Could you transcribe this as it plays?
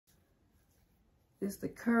It's the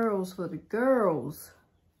curls for the girls.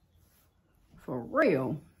 For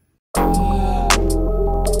real.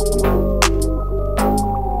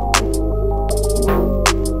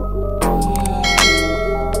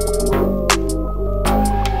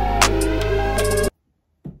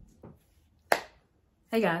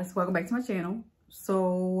 Hey guys, welcome back to my channel.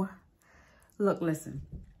 So, look, listen.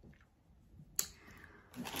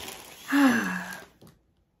 I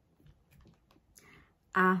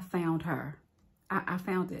found her. I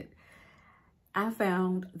found it. I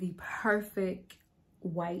found the perfect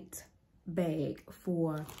white bag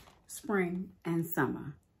for spring and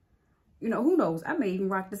summer. You know, who knows? I may even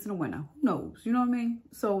rock this in the winter. Who knows? You know what I mean?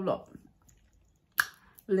 So, look.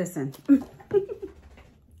 Listen.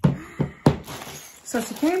 So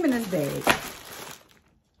she came in this bag.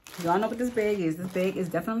 Y'all know what this bag is. This bag is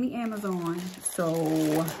definitely Amazon.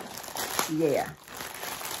 So, yeah.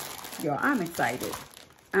 Y'all, I'm excited.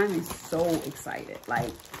 I'm so excited.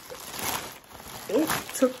 Like, it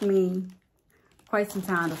took me quite some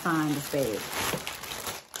time to find this bag.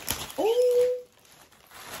 Oh.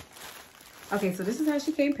 Okay, so this is how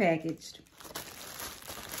she came packaged.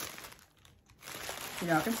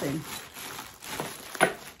 Y'all can see.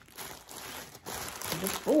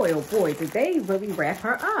 Boy, oh boy, did they really wrap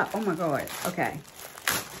her up. Oh my God. Okay.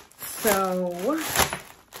 So,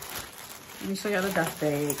 let me show y'all the dust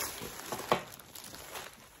bag.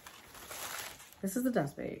 This is the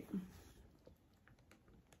dust bag.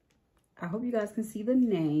 I hope you guys can see the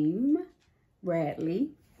name,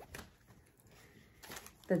 Radley.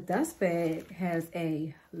 The dust bag has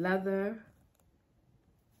a leather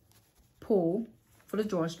pull for the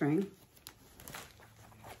drawstring.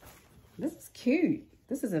 This is cute.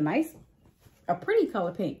 This is a pretty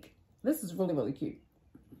color pink. This is really, really cute.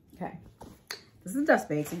 Okay. This is a dust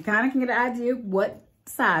bag, so you kind of can get an idea what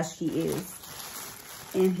size she is.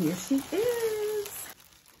 And here she is.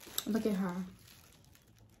 Look at her.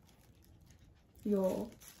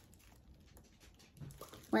 Y'all.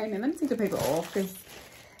 Wait a minute, let me take the paper off, because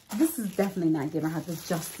this is definitely not giving her the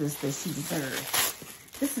justice that she deserves.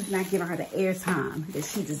 This is not giving her the airtime that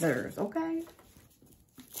she deserves, okay?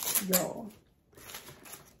 Y'all.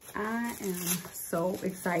 I am so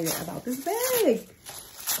excited about this bag.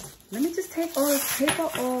 Let me just take all this paper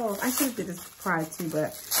off. I should have did this prior to,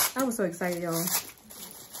 but I was so excited, y'all.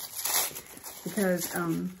 Because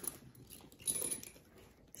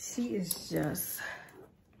she is just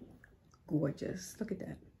gorgeous. Look at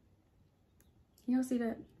that. Y'all see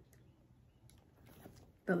that?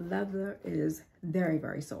 The leather is very,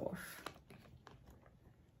 very soft.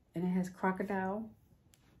 And it has crocodile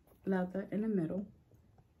leather in the middle.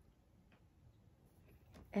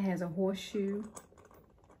 It has a horseshoe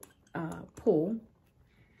pull.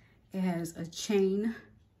 It has a chain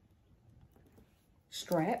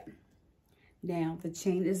strap. Now, the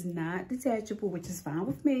chain is not detachable, which is fine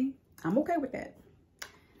with me. I'm okay with that.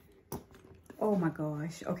 Oh my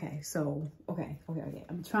gosh. Okay, so, okay.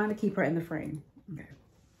 I'm trying to keep her in the frame. Okay.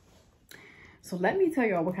 So let me tell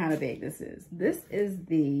y'all what kind of bag this is. This is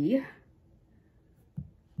the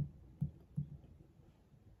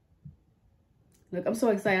look, I'm so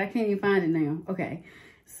excited. I can't even find it now. Okay.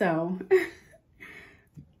 So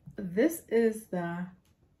this is the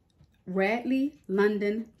Radley,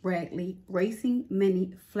 London Radley Racing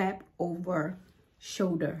Mini Flapover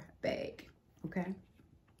shoulder bag. Okay.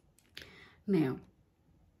 Now,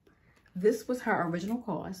 this was her original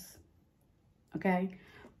cost. Okay.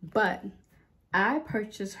 But I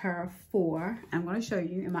purchased her for, I'm going to show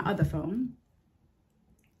you in my other phone,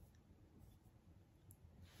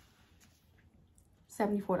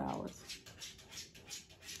 $74.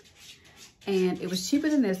 And it was cheaper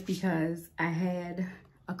than this because I had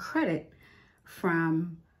a credit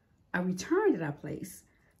from a return that I placed.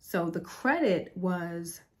 So the credit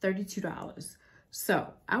was $32.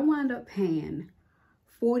 So I wound up paying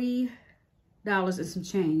 $40 and some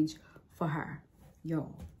change for her,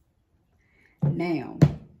 y'all. Now,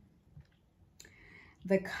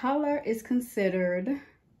 the color is considered,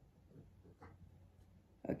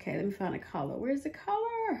 okay, let me find a color. Where's the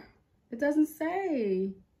color? It doesn't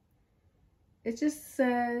say. It just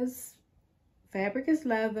says fabric is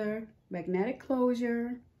leather, magnetic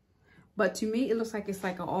closure. But to me, it looks like it's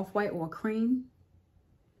like an off-white or a cream.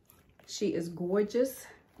 She is gorgeous.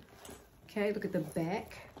 Okay, look at the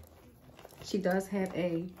back. She does have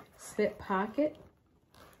a slip pocket.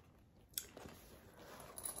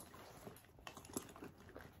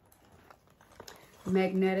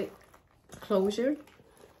 Magnetic closure.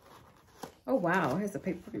 Oh wow, here's the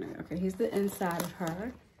paper. Okay, here's the inside of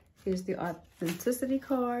her. Here's the authenticity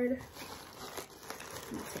card.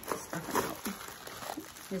 Let me take the stuffing out.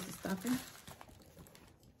 Here's the stuffing.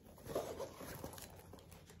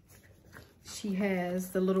 she has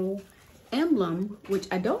the little emblem, which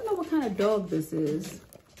I don't know what kind of dog this is,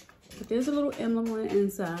 but there's a little emblem on the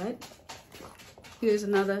inside. Here's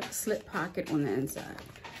another slip pocket on the inside.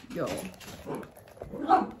 Yo,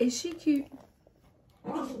 is she cute?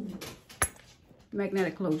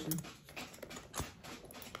 Magnetic closure.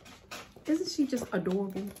 Isn't she just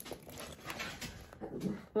adorable?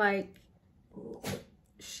 Like,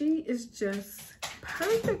 she is just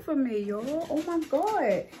perfect for me, y'all. Oh my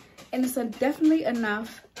God. And it's definitely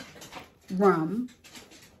enough room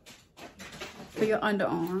for your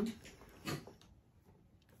underarm.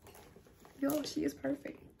 Yo, she is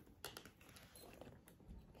perfect.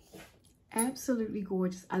 Absolutely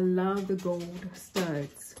gorgeous. I love the gold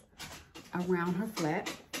studs around her flap.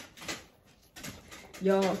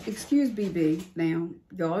 Y'all, excuse BB now.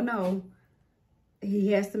 Y'all know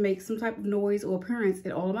he has to make some type of noise or appearance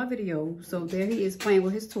in all of my videos. So there he is playing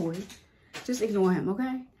with his toy. Just ignore him,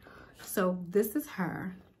 okay? So this is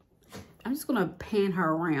her. I'm just gonna pan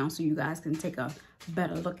her around so you guys can take a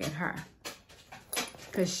better look at her,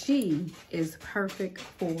 because she is perfect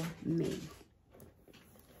for me.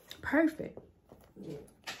 Perfect.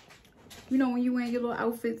 You know, when you wear your little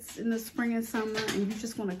outfits in the spring and summer and you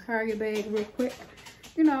just want to carry your bag real quick,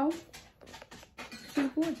 you know, she's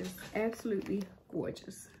gorgeous. Absolutely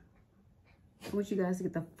gorgeous. I want you guys to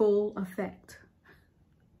get the full effect.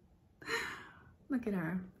 Look at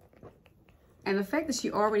her. And the fact that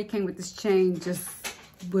she already came with this chain just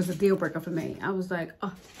was a deal breaker for me. I was like,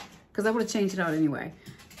 oh, because I would have changed it out anyway.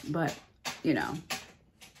 But, you know,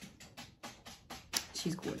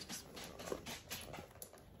 she's gorgeous.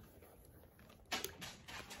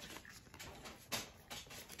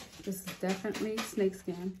 This is definitely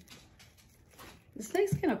snakeskin. The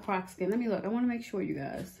snakeskin or croc skin? Let me look. I want to make sure, you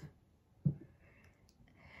guys. I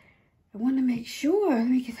want to make sure. Let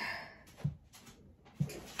me get...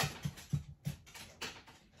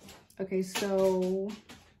 Okay, so...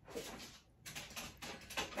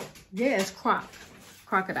 yeah, it's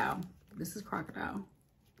crocodile. This is crocodile.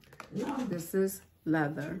 This is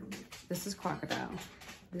leather. This is crocodile.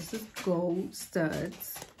 This is gold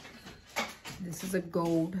studs. This is a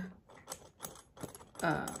gold,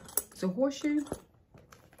 it's a horseshoe.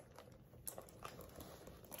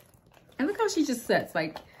 And look how she just sets,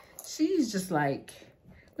 like, she's just like,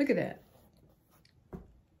 look at that.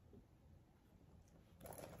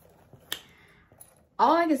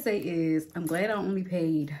 All I can say is, I'm glad I only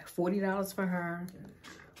paid $40 for her.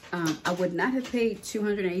 I would not have paid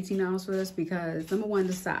 $218 for this because, number one,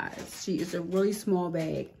 the size. She is a really small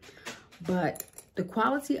bag, but the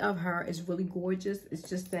quality of her is really gorgeous. It's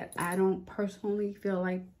just that I don't personally feel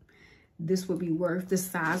like this would be worth, this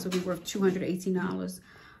size would be worth $218.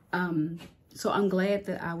 So I'm glad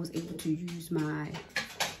that I was able to use my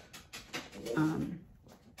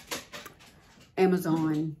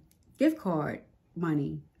Amazon gift card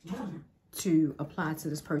money to apply to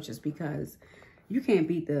this purchase, because you can't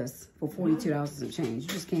beat this for $42 and change. You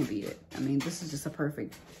just can't beat it. I mean, this is just a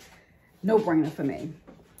perfect no-brainer for me.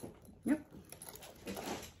 Yep.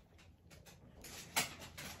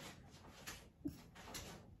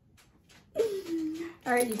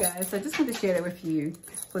 All right, you guys, so I just wanted to share that with you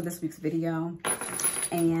for this week's video.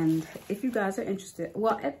 And if you guys are interested,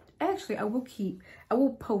 well, actually, I will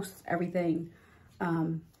post everything,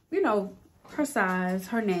 you know, her size,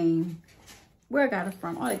 her name, where I got it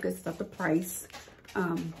from, all that good stuff, the price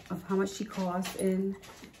of how much she costs. And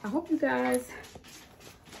I hope you guys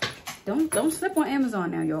don't slip on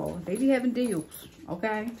Amazon now, y'all. They be having deals,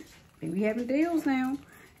 okay? They be having deals now.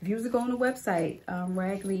 If you was to go on the website,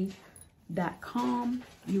 Radley.com,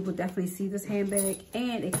 you will definitely see this handbag.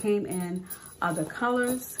 And it came in other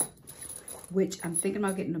colors, which I'm thinking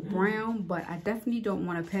about getting the brown, but I definitely don't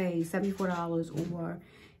want to pay $74 or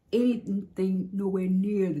anything nowhere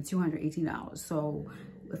near the $218. So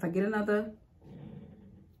if I get another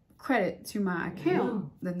credit to my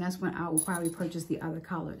account, then that's when I will probably purchase the other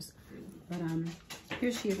colors. But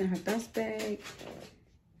here she is in her dust bag.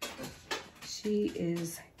 She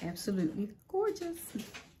is absolutely gorgeous.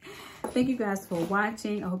 Thank you guys for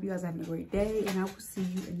watching. I hope you guys are having a great day, and I will see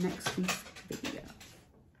you in next week's video.